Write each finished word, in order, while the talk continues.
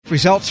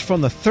Results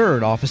from the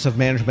third Office of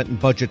Management and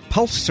Budget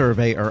Pulse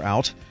survey are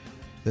out.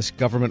 This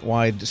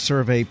government-wide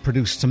survey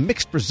produced some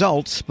mixed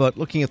results, but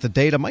looking at the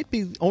data might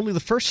be only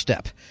the first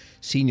step.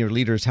 Senior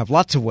leaders have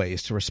lots of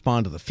ways to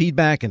respond to the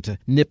feedback and to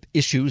nip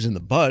issues in the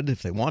bud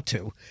if they want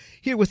to.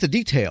 Here with the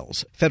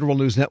details, Federal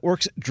News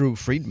Network's Drew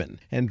Friedman.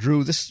 And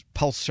Drew, this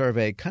Pulse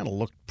survey kind of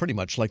looked pretty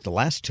much like the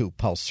last two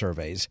Pulse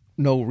surveys.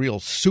 No real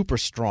super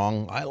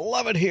strong, I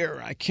love it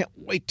here, I can't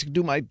wait to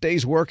do my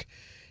day's work.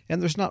 And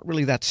there's not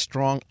really that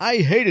strong, I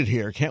hate it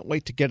here, can't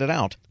wait to get it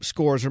out.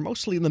 Scores are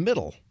mostly in the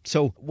middle.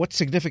 So what's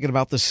significant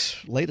about this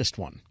latest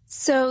one?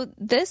 So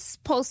this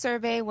Pulse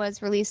survey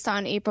was released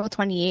on April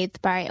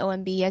 28th by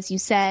OMB, as you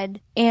said,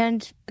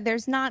 and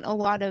there's not a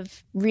lot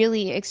of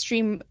really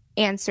extreme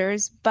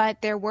answers,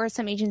 but there were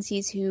some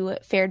agencies who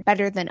fared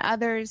better than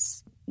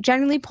others.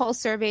 Generally, Pulse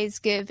surveys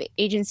give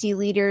agency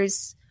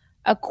leaders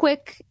a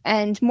quick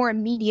and more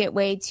immediate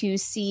way to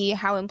see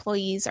how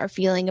employees are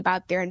feeling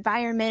about their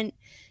environment.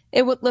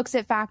 It looks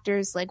at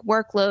factors like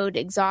workload,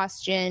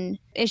 exhaustion,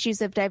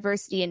 issues of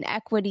diversity and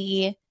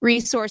equity,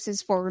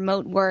 resources for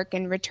remote work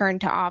and return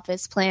to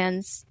office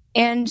plans.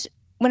 And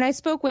when I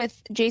spoke with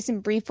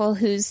Jason Briefel,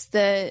 who's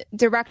the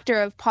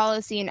Director of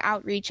Policy and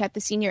Outreach at the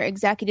Senior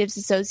Executives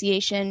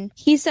Association,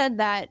 he said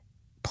that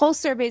Pulse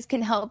surveys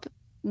can help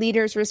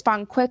leaders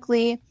respond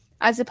quickly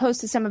as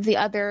opposed to some of the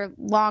other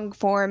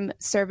long-form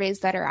surveys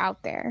that are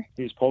out there.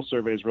 These Pulse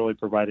surveys really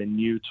provide a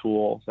new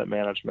tool that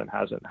management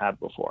hasn't had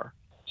before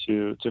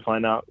to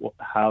find out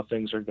how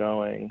things are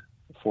going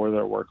for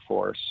their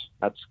workforce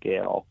at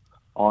scale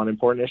on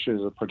important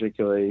issues,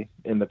 particularly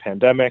in the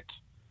pandemic,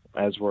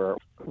 as we're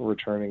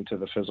returning to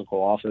the physical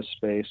office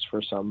space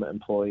for some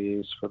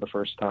employees for the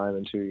first time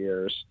in 2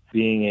 years.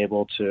 Being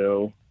able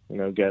to,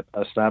 get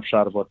a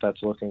snapshot of what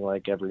that's looking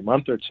like every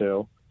month or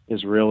two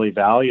is really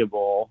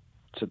valuable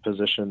to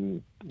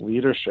position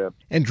leadership.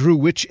 And Drew,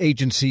 which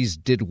agencies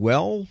did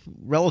well,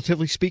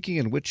 relatively speaking,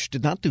 and which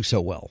did not do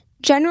so well?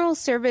 General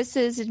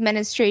Services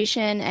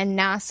Administration and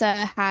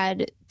NASA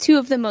had two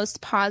of the most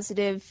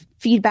positive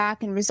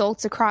feedback and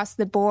results across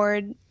the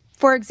board.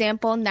 For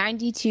example,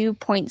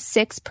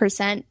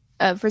 92.6%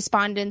 of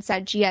respondents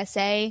at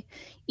GSA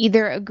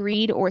either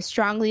agreed or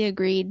strongly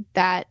agreed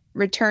that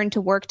return to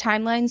work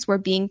timelines were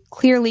being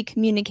clearly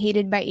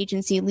communicated by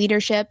agency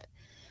leadership.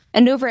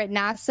 And over at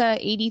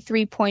NASA,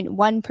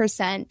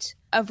 83.1%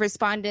 of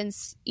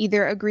respondents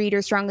either agreed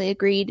or strongly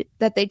agreed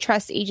that they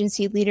trust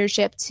agency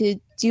leadership to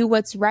do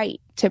what's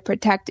right to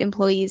protect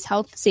employees'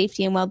 health,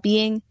 safety, and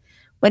well-being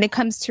when it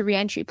comes to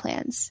reentry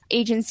plans.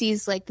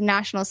 Agencies like the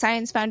National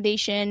Science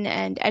Foundation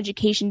and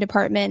Education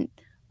Department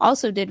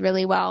also did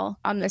really well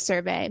on the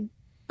survey.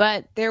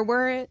 But there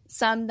were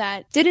some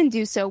that didn't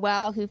do so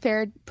well, who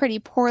fared pretty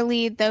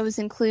poorly. Those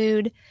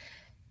include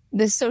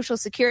the Social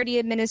Security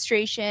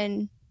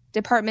Administration,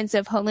 Departments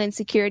of Homeland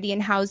Security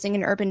and Housing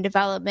and Urban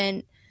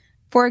Development.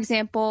 For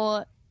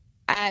example,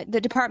 at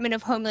the Department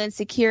of Homeland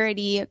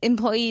Security,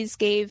 employees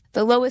gave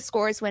the lowest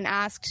scores when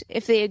asked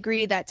if they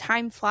agree that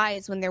time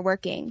flies when they're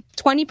working.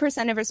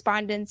 20% of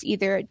respondents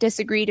either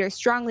disagreed or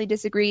strongly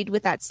disagreed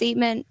with that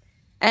statement.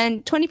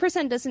 And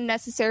 20% doesn't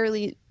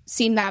necessarily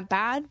seem that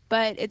bad,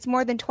 but it's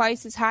more than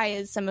twice as high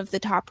as some of the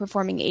top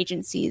performing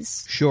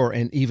agencies. Sure,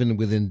 and even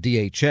within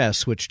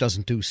DHS, which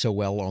doesn't do so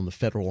well on the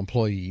Federal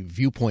Employee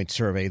Viewpoint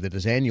Survey that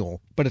is annual,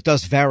 but it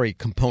does vary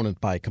component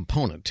by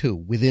component, too,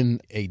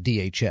 within a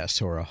DHS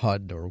or a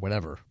HUD or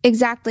whatever.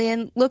 Exactly,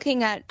 and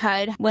looking at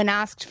HUD, when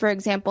asked, for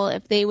example,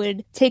 if they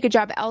would take a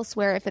job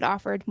elsewhere if it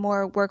offered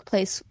more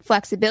workplace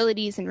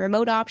flexibilities and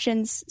remote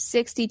options,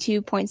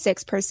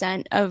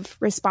 62.6% of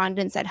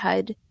respondents at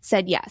HUD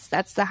said yes.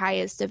 That's the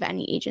highest of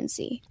any agency.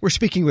 We're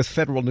speaking with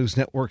Federal News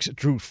Network's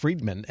Drew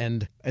Friedman,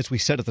 and as we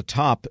said at the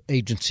top,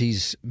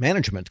 agencies'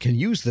 management can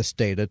use this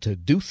data to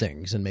do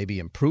things and maybe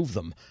improve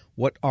them.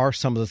 What are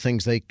some of the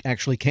things they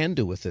actually can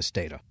do with this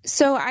data?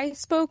 So I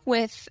spoke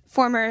with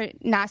former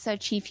NASA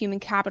Chief Human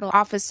Capital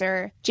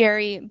Officer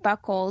Jerry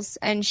Buckles,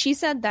 and she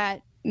said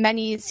that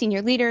many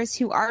senior leaders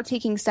who are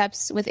taking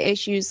steps with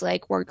issues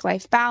like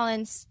work-life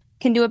balance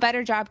can do a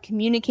better job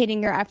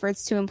communicating their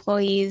efforts to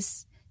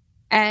employees.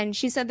 And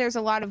she said there's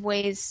a lot of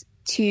ways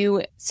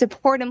to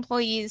support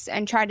employees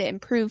and try to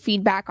improve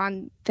feedback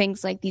on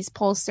things like these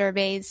Pulse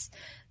surveys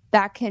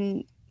that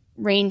can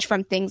range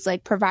from things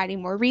like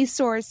providing more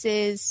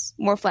resources,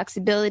 more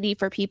flexibility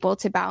for people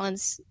to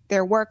balance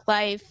their work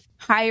life,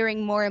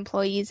 hiring more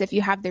employees if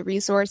you have the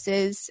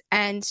resources,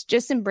 and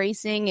just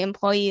embracing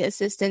employee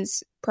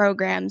assistance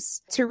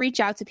programs to reach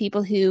out to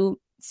people who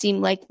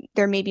seem like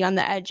they're maybe on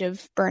the edge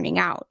of burning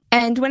out.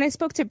 And when I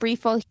spoke to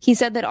Briefel, he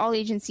said that all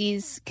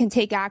agencies can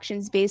take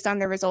actions based on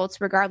their results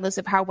regardless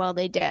of how well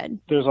they did.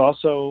 There's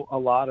also a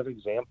lot of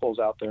examples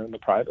out there in the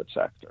private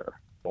sector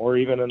or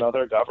even in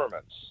other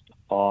governments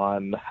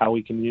on how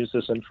we can use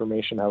this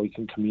information, how we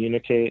can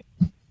communicate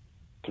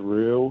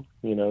through,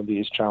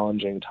 these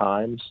challenging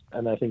times.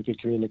 And I think the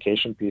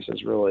communication piece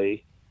is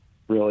really,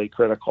 really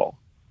critical.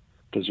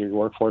 Does your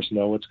workforce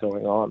know what's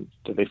going on?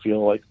 Do they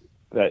feel like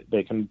that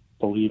they can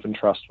believe and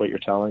trust what you're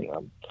telling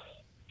them?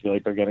 Feel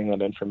like they're getting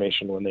that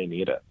information when they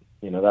need it?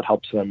 that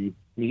helps them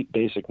meet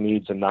basic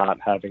needs and not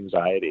have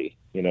anxiety,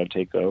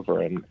 take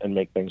over and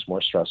make things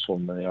more stressful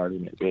than they already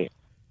may be.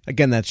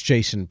 Again, that's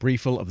Jason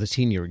Briefel of the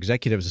Senior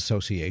Executives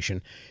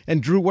Association.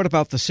 And Drew, what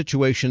about the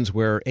situations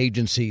where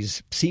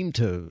agencies seem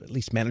to, at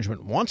least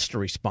management wants to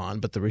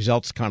respond, but the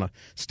results kind of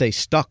stay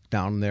stuck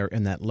down there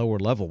in that lower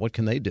level? What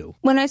can they do?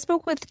 When I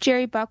spoke with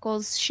Jerry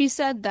Buckles, she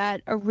said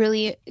that a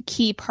really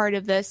key part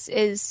of this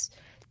is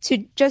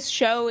to just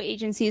show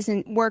agencies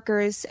and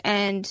workers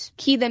and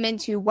key them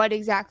into what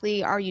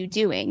exactly are you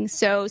doing.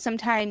 So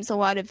sometimes a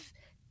lot of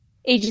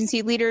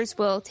agency leaders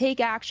will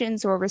take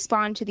actions or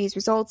respond to these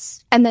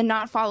results and then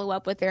not follow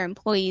up with their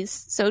employees.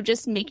 So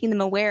just making them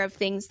aware of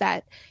things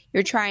that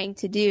you're trying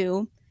to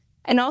do,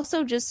 and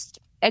also just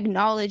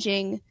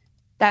acknowledging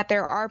that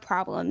there are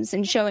problems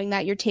and showing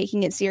that you're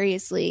taking it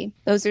seriously.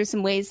 Those are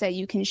some ways that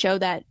you can show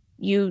that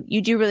you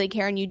do really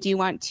care and you do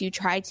want to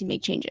try to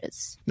make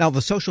changes. Now,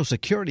 the Social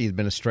Security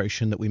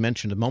Administration that we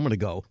mentioned a moment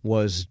ago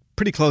was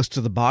pretty close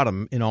to the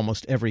bottom in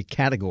almost every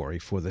category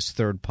for this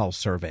third pulse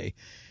survey.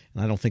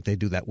 And I don't think they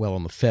do that well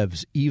on the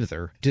FEVs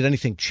either. Did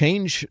anything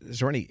change? Is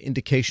there any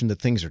indication that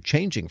things are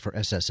changing for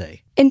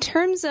SSA? In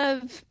terms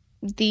of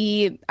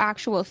the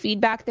actual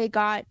feedback they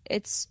got,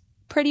 it's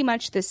pretty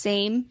much the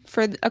same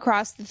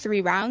across the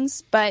 3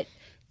 rounds. But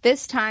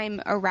this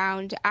time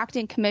around,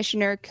 Acting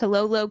Commissioner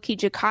Kilolo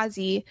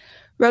Kijakazi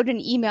wrote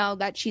an email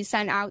that she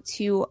sent out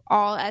to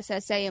all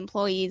SSA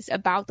employees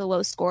about the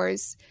low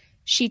scores.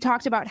 She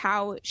talked about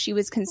how she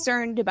was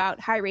concerned about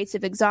high rates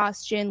of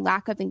exhaustion,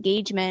 lack of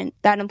engagement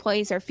that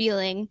employees are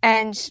feeling.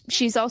 And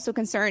she's also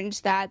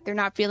concerned that they're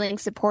not feeling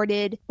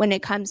supported when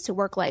it comes to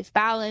work-life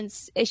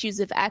balance, issues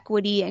of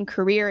equity, and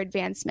career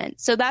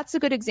advancement. So that's a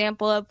good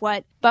example of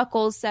what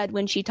Buckles said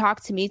when she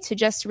talked to me, to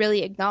just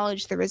really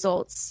acknowledge the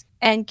results.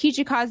 And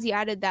Kijakazi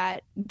added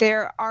that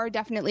there are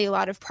definitely a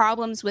lot of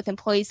problems with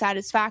employee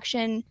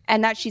satisfaction,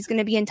 and that she's going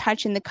to be in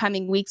touch in the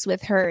coming weeks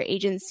with her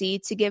agency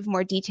to give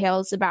more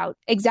details about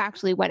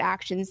exactly what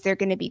actions they're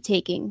going to be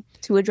taking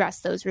to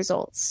address those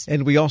results.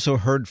 And we also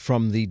heard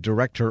from the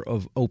director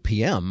of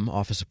OPM,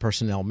 Office of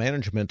Personnel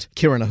Management,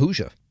 Kiran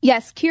Ahuja.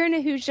 Yes,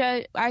 Kiran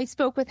Ahuja, I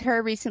spoke with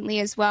her recently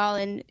as well,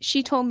 and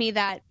she told me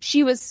that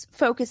she was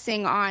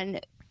focusing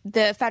on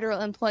the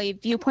Federal Employee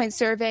Viewpoint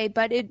Survey,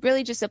 but it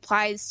really just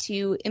applies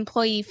to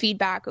employee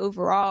feedback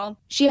overall.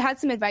 She had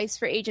some advice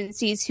for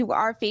agencies who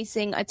are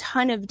facing a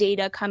ton of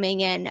data coming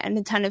in and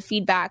a ton of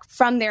feedback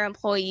from their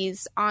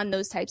employees on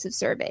those types of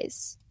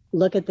surveys.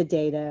 Look at the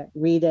data,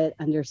 read it,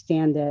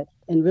 understand it,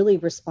 and really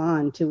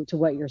respond to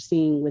what you're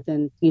seeing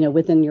within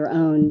your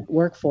own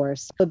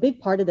workforce. A big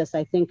part of this,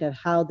 I think, of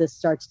how this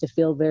starts to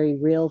feel very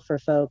real for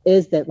folks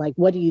is that,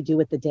 what do you do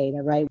with the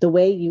data, right? The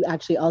way you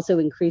actually also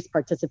increase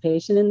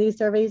participation in these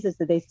surveys is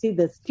that they see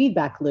this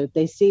feedback loop.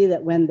 They see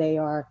that when they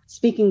are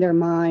speaking their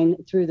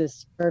mind through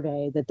this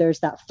survey, that there's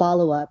that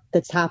follow-up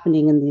that's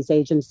happening in these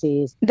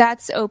agencies.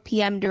 That's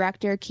OPM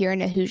Director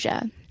Kiran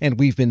Ahuja. And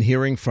we've been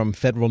hearing from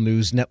Federal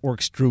News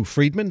Network's Drew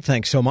Friedman.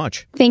 Thanks so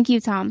much. Thank you,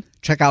 Tom.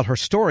 Check out her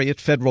story at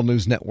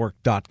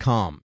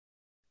federalnewsnetwork.com.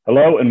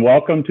 Hello, and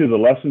welcome to the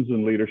Lessons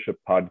in Leadership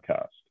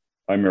podcast.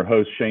 I'm your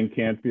host, Shane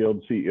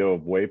Canfield, CEO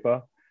of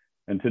WEPA,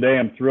 and today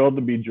I'm thrilled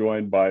to be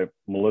joined by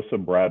Melissa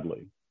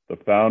Bradley, the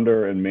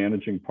founder and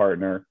managing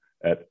partner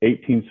at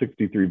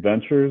 1863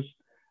 Ventures,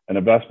 an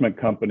investment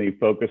company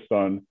focused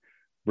on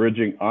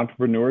bridging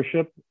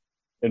entrepreneurship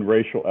and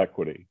racial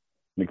equity,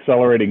 and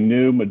accelerating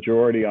new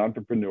majority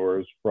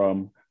entrepreneurs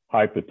from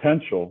high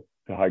potential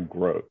to high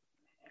growth.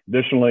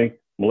 Additionally,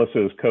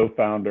 Melissa is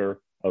co-founder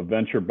of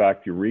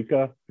Venture-Backed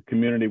Eureka, a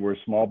community where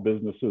small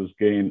businesses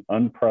gain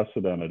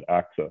unprecedented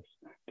access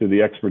to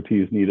the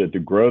expertise needed to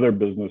grow their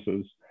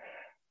businesses,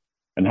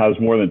 and has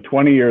more than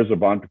 20 years of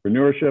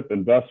entrepreneurship,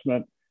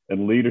 investment,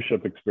 and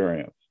leadership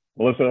experience.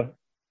 Melissa,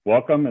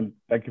 welcome, and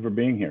thank you for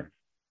being here.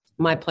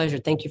 My pleasure.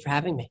 Thank you for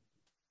having me.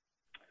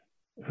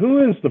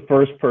 Who is the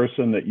first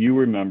person that you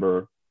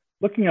remember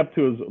looking up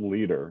to as a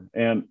leader,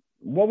 and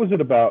what was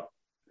it about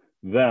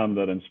them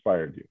that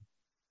inspired you?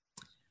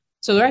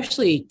 So there are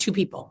actually 2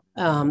 people.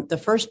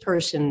 The first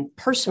person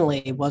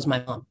personally was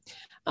my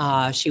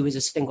mom. She was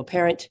a single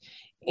parent.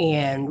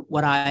 And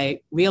what I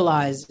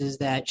realized is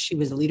that she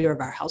was the leader of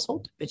our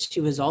household, but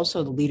she was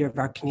also the leader of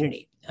our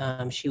community.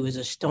 She was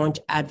a staunch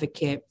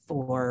advocate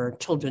for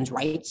children's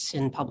rights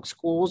in public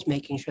schools,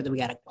 making sure that we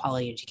got a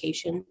quality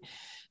education.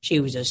 She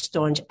was a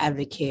staunch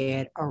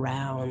advocate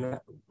around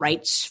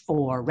rights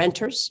for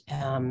renters.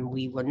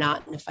 We were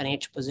not in a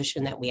financial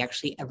position that we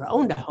actually ever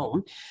owned a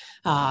home,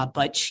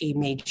 but she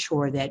made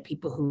sure that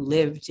people who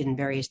lived in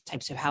various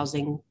types of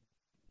housing,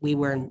 we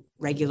were in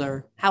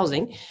regular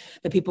housing,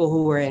 the people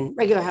who were in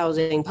regular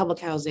housing, public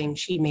housing,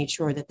 she made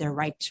sure that their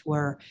rights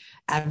were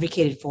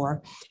advocated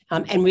for,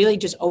 and really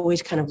just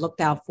always kind of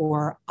looked out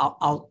for,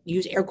 I'll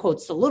use air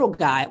quotes, the little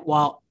guy,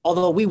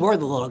 although we were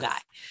the little guy.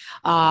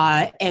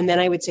 And then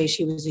I would say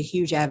she was a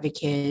huge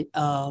advocate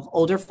of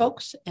older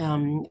folks.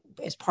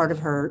 As part of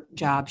her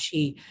job,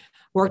 she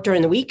worked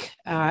during the week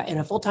in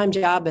a full-time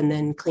job and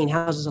then clean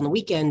houses on the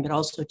weekend, but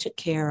also took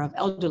care of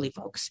elderly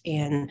folks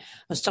and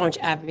a staunch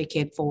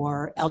advocate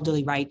for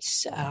elderly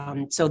rights.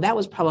 So that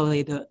was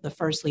probably the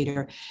first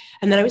leader.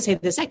 And then I would say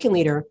the second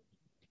leader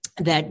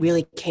that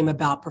really came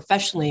about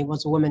professionally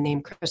was a woman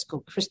named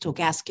Crystal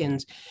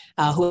Gaskins,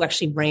 who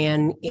actually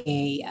ran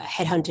a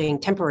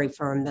headhunting temporary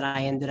firm that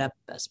I ended up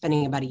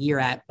spending about a year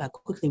at. I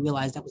quickly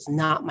realized that was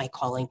not my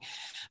calling.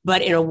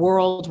 But in a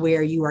world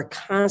where you are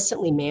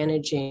constantly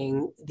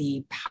managing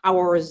the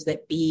powers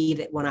that be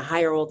that want to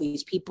hire all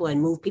these people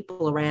and move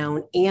people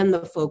around, and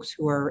the folks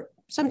who are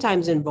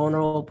sometimes in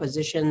vulnerable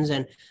positions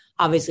and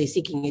obviously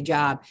seeking a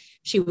job,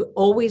 she would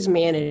always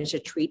manage to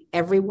treat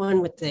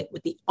everyone with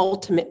the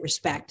ultimate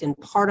respect. And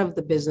part of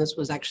the business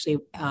was actually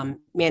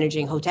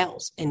managing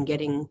hotels and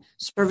getting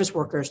service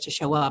workers to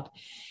show up.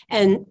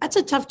 And that's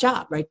a tough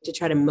job, right? To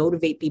try to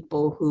motivate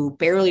people who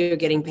barely are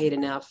getting paid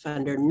enough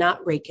under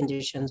not great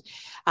conditions.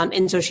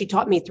 And so she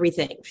taught me three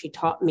things. She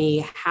taught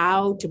me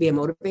how to be a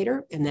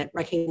motivator, and that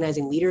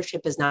recognizing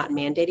leadership is not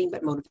mandating,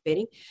 but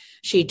motivating.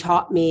 She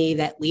taught me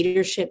that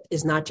leadership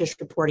is not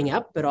just reporting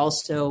up, but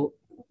also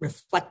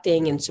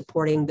reflecting and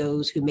supporting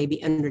those who may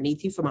be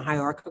underneath you from a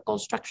hierarchical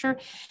structure.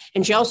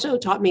 And she also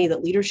taught me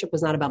that leadership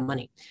was not about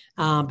money,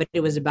 but it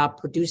was about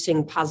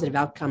producing positive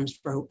outcomes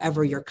for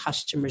whoever your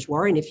customers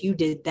were. And if you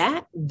did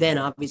that, then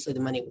obviously the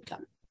money would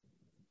come.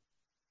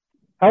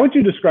 How would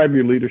you describe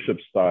your leadership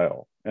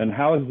style, and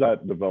how has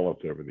that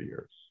developed over the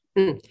years?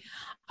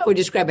 I would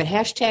describe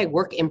it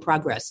 #work in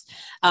progress.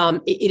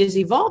 It has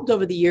evolved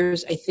over the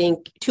years, I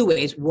think, two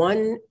ways.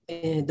 One,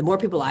 the more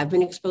people I've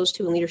been exposed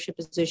to in leadership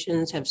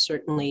positions have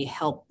certainly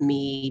helped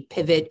me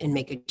pivot and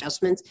make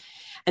adjustments.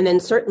 And then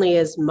certainly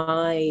as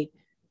my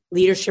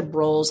leadership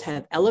roles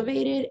have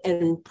elevated,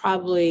 and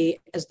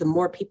probably as the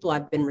more people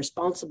I've been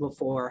responsible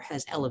for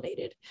has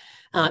elevated.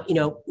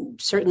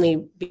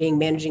 Certainly being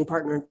managing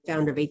partner and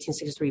founder of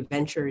 1863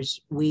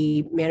 Ventures,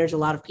 we manage a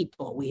lot of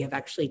people. We have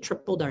actually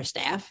tripled our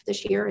staff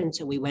this year. And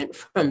so we went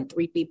from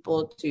 3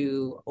 people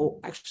to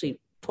actually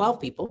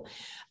 12 people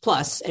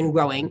plus and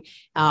growing.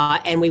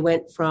 And we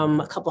went from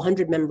a couple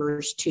hundred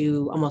members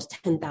to almost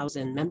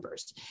 10,000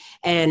 members.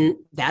 And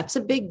that's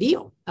a big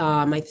deal.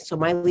 So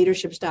my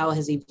leadership style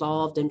has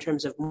evolved in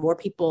terms of more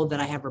people that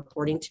I have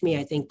reporting to me.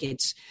 I think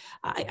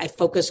I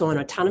focus on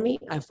autonomy.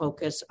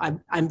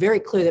 I'm very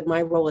clear that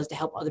my role is to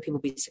help other people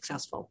be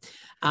successful.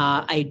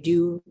 I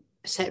do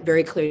set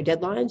very clear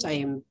deadlines.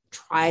 I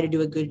try to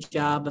do a good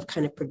job of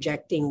kind of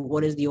projecting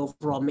what is the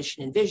overall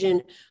mission and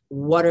vision,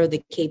 what are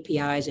the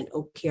KPIs and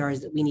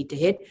OKRs that we need to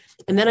hit.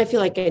 And then I feel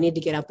like I need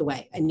to get out the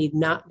way. I need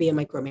not be a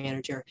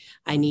micromanager.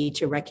 I need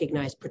to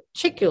recognize,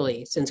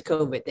 particularly since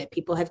COVID, that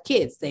people have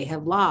kids, they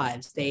have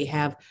lives, they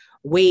have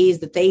ways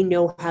that they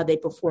know how they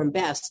perform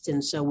best.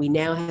 And so we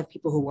now have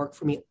people who work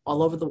for me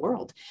all over the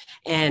world.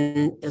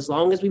 And as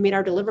long as we meet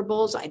our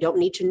deliverables, I don't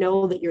need to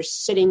know that you're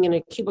sitting in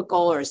a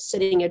cubicle or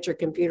sitting at your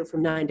computer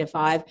from 9 to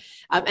 5.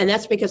 And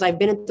that's because I've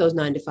been at those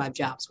 9 to 5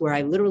 jobs where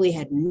I literally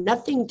had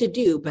nothing to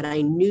do, but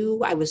I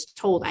knew I was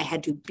told I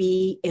had to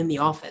be in the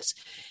office.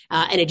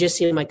 And it just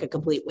seemed like a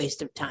complete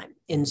waste of time.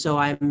 And so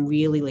I'm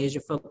really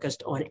laser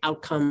focused on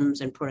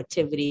outcomes and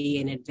productivity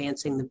and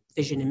advancing the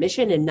vision and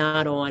mission, and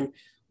not on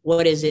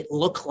what does it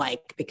look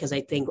like? Because I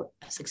think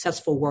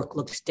successful work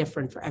looks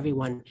different for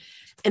everyone.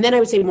 And then I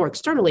would say more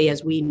externally,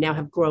 as we now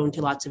have grown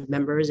to lots of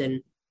members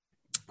and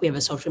we have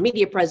a social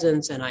media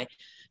presence and I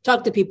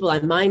talk to people,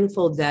 I'm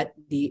mindful that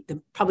the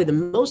probably the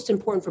most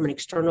important from an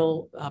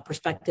external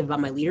perspective about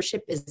my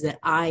leadership is that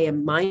I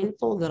am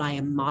mindful that I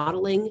am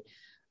modeling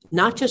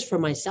not just for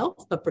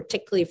myself, but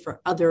particularly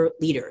for other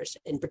leaders,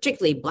 and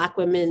particularly Black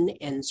women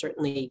and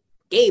certainly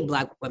gay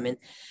Black women.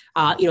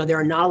 There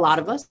are not a lot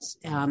of us.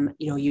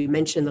 You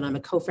mentioned that I'm a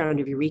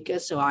co-founder of Eureka,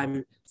 so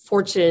I'm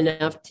fortunate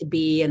enough to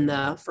be in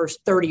the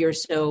first 30 or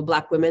so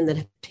Black women that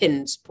have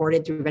been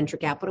supported through venture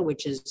capital,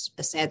 which is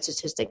a sad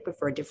statistic, but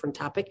for a different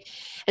topic.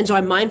 And so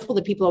I'm mindful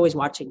that people are always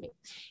watching me.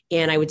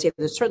 And I would say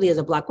that certainly as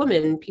a Black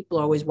woman, people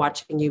are always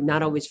watching you,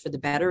 not always for the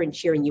better and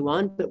cheering you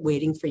on, but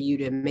waiting for you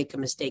to make a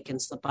mistake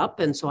and slip up.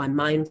 And so I'm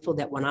mindful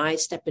that when I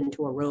step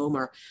into a room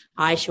or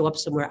I show up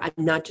somewhere, I'm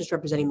not just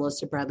representing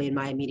Melissa Bradley and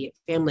my immediate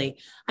family.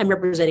 I'm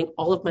representing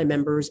all of my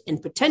members and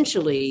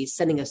potentially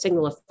sending a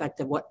signal effect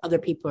of what other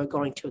people are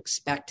going to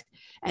expect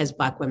as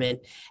Black women.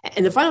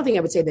 And the final thing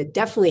I would say that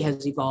definitely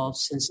has evolved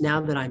since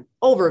now that I'm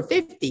over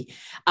 50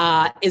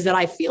 is that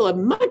I feel a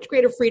much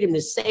greater freedom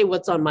to say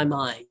what's on my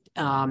mind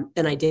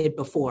than I did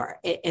before.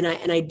 And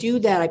I do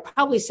that. I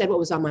probably said what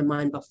was on my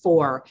mind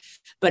before,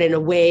 but in a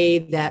way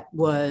that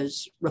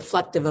was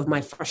reflective of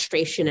my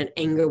frustration and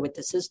anger with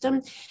the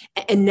system.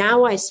 And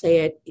now I say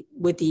it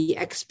with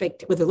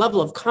with a level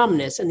of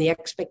calmness and the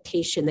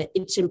expectation that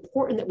it's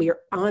important that we are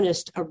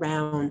honest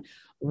around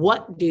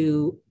what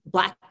do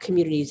Black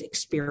communities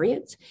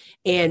experience,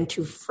 and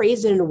to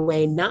phrase it in a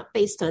way not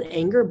based on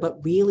anger,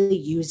 but really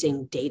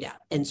using data.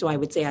 And so I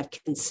would say I've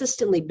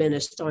consistently been a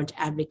staunch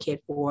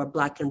advocate for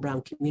Black and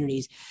brown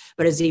communities,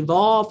 but has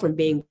evolved from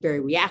being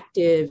very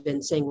reactive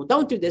and saying, well,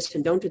 don't do this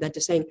and don't do that,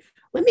 to saying,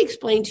 Let me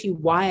explain to you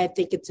why I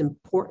think it's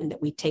important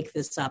that we take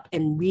this up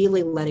and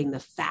really letting the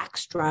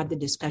facts drive the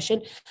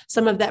discussion.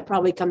 Some of that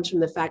probably comes from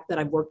the fact that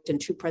I've worked in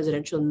 2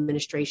 presidential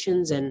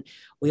administrations, and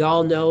we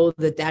all know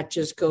that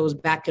just goes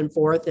back and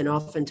forth and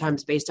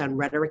oftentimes based on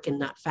rhetoric and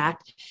not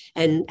fact.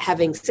 And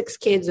having 6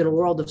 kids in a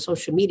world of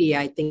social media,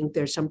 I think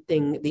there's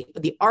something,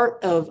 the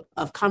art of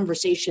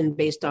conversation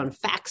based on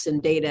facts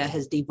and data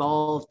has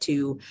devolved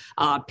to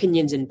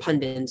opinions and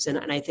pundits.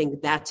 And I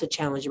think that's a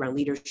challenge around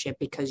leadership,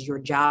 because your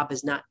job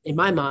is not, in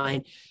my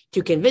mind,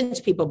 to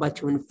convince people, but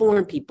to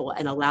inform people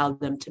and allow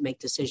them to make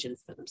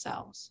decisions for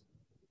themselves.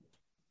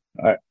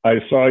 I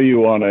saw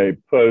you on a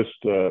post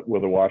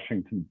with a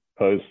Washington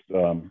Post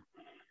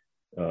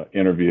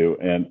interview,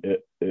 and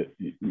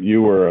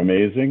you were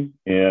amazing.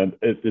 And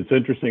it's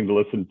interesting to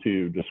listen to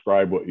you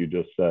describe what you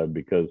just said,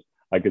 because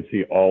I could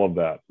see all of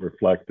that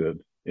reflected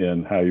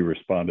in how you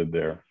responded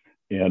there.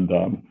 And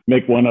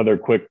make one other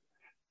quick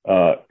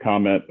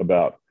comment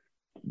about,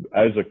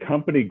 as a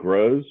company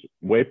grows,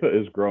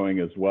 WEPA is growing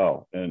as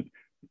well. And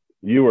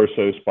you are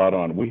so spot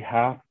on. We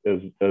have,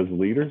 as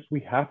leaders, we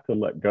have to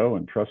let go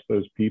and trust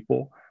those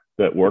people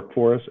that work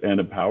for us and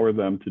empower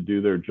them to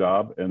do their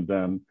job, and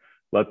then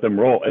let them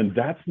roll. And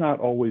that's not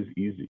always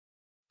easy.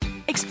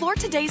 Explore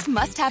today's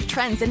must-have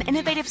trends and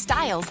innovative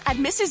styles at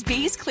Mrs.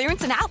 B's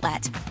Clearance and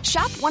Outlet.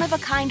 Shop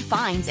one-of-a-kind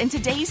finds in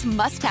today's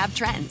must-have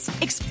trends.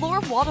 Explore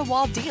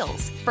wall-to-wall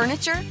deals,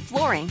 furniture,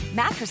 flooring,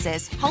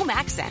 mattresses, home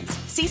accents,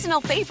 seasonal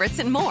favorites,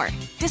 and more.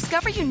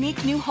 Discover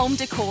unique new home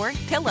decor,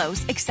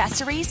 pillows,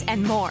 accessories,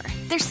 and more.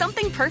 There's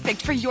something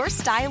perfect for your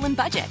style and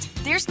budget.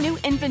 There's new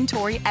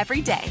inventory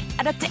every day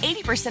at up to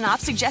 80% off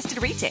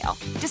suggested retail.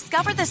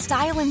 Discover the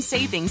style and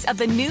savings of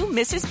the new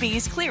Mrs.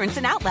 B's Clearance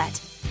and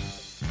Outlet.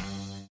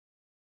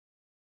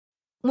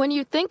 When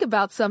you think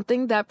about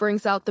something that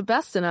brings out the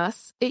best in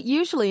us, it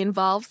usually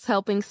involves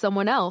helping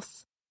someone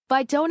else.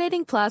 By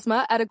donating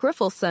plasma at a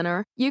Grifols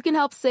Center, you can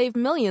help save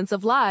millions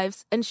of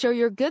lives and show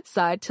your good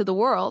side to the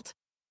world.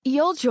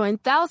 You'll join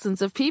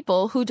thousands of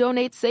people who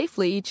donate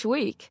safely each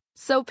week,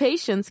 so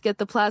patients get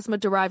the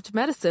plasma-derived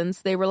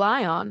medicines they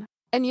rely on.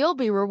 And you'll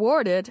be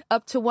rewarded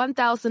up to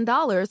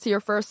 $1,000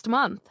 your first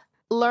month.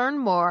 Learn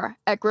more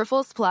at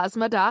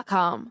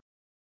grifolsplasma.com.